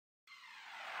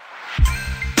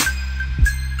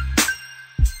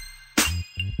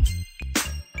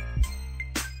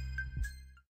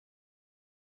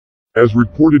As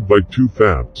reported by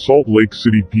TooFab, Salt Lake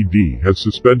City PD has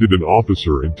suspended an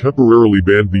officer and temporarily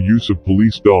banned the use of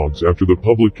police dogs after the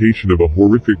publication of a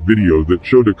horrific video that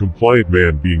showed a compliant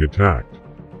man being attacked.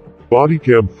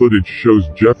 Bodycam footage shows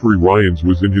Jeffery Ryans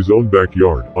was in his own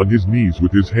backyard, on his knees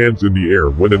with his hands in the air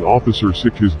when an officer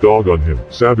sicced his dog on him,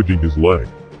 savaging his leg.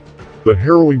 The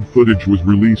harrowing footage was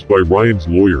released by Ryan's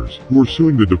lawyers, who are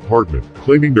suing the department,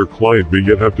 claiming their client may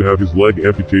yet have to have his leg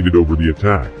amputated over the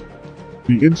attack.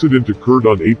 The incident occurred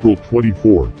on April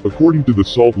 24. According to the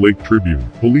Salt Lake Tribune,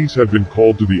 police had been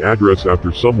called to the address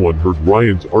after someone heard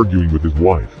Ryans arguing with his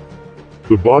wife.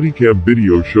 The bodycam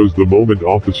video shows the moment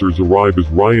officers arrive as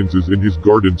Ryans is in his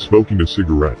garden smoking a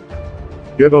cigarette.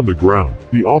 "Get on the ground,"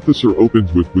 the officer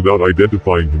opens without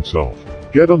identifying himself.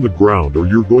 "Get on the ground or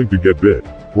you're going to get bit."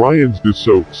 Ryans does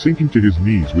so, sinking to his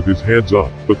knees with his hands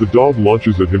up, but the dog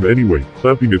launches at him anyway,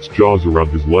 clamping its jaws around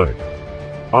his leg.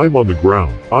 "I'm on the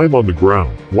ground. I'm on the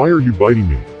ground. Why are you biting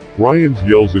me?" Ryans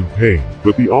yells in pain,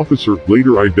 but the officer,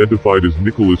 later identified as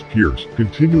Nicholas Pierce,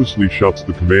 continuously shouts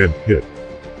the command, "Hit."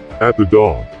 At the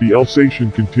dog, the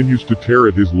Alsatian continues to tear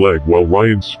at his leg while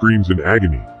Ryans screams in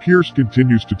agony. Pierce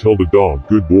continues to tell the dog,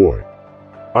 "Good boy.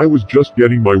 I was just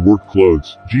getting my work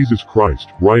clothes, Jesus Christ,"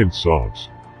 Ryans sobs.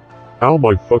 "Ow,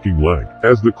 my fucking leg."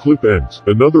 As the clip ends,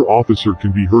 another officer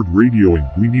can be heard radioing,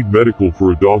 "We need medical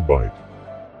for a dog bite."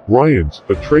 Ryans,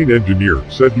 a train engineer,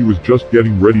 said he was just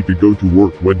getting ready to go to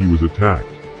work when he was attacked.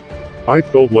 "I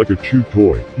felt like a chew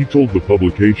toy," he told the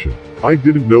publication. "I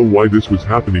didn't know why this was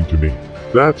happening to me.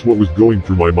 That's what was going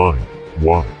through my mind.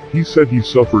 Why?" He said he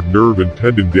suffered nerve and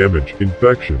tendon damage,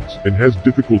 infections, and has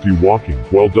difficulty walking,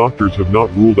 while doctors have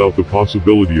not ruled out the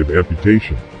possibility of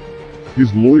amputation.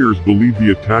 His lawyers believe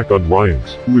the attack on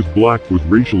Ryans, who is black, was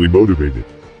racially motivated.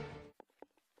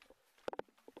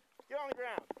 Get on the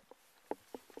ground.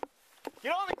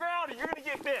 Get on the ground or you're gonna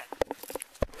get bit.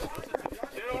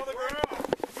 Get on the ground.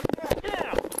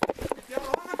 Yeah. Get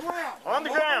on the ground. On the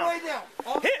ground. All the way down.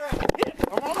 On the ground.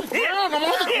 I'm on the ground. I'm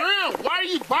on the ground. Why are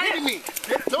you biting me?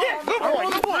 Good boy. I'm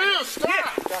on the ground.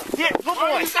 Stop. Good Why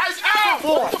are boy. you guys out?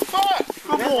 What the fuck?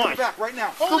 Good boy. Back right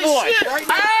now. Holy boy. shit. Right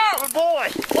now. Ow. Good boy.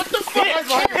 What the fuck? I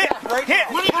can't. Right now.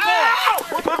 What? Ow.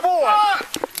 What the Good boy. fuck?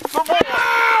 Good boy.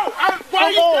 Ow. Why are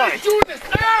Good you boy. guys doing this?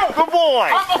 Ow. Good boy.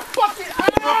 I'm a fucking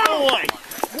Good ow. boy.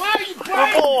 Why are you Good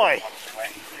biting? boy.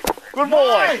 Good boy.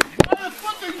 Why the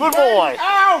fuck are you Good biting? boy.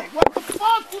 Ow. What the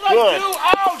fuck did I Good. do?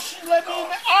 Ow. She let me in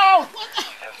the... Ow. What the...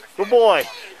 Good boy.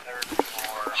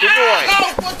 Good boy.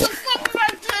 Ow. What the fuck did I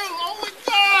do? Oh my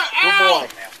god. Good Ow. boy.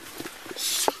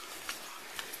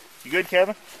 You good,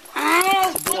 Kevin?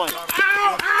 Ow. Good boy.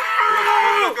 Ow.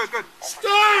 Ow. Good.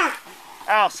 Stop.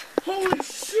 Ouse. Holy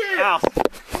shit. Ouse.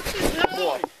 What the hell?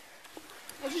 Boy.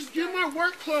 I was just getting my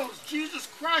work clothes. Jesus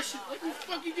Christ. Let me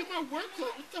fucking get my work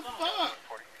clothes. What the fuck?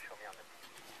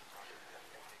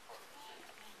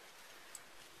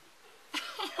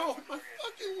 Oh, my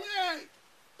fucking leg.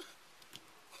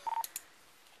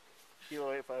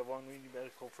 Kilo 851, we need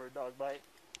medical for a dog bite.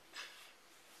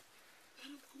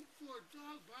 Medical for a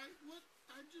dog bite? What?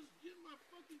 I just get my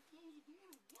fucking clothes and go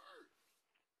to work.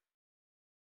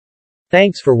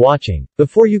 Thanks for watching.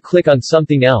 Before you click on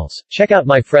something else, check out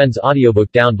my friend's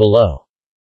audiobook down below.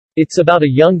 It's about a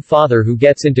young father who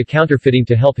gets into counterfeiting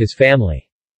to help his family.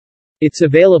 It's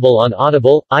available on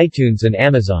Audible, iTunes and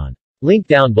Amazon. Link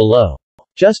down below.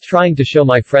 Just trying to show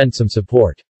my friend some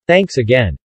support. Thanks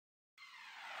again.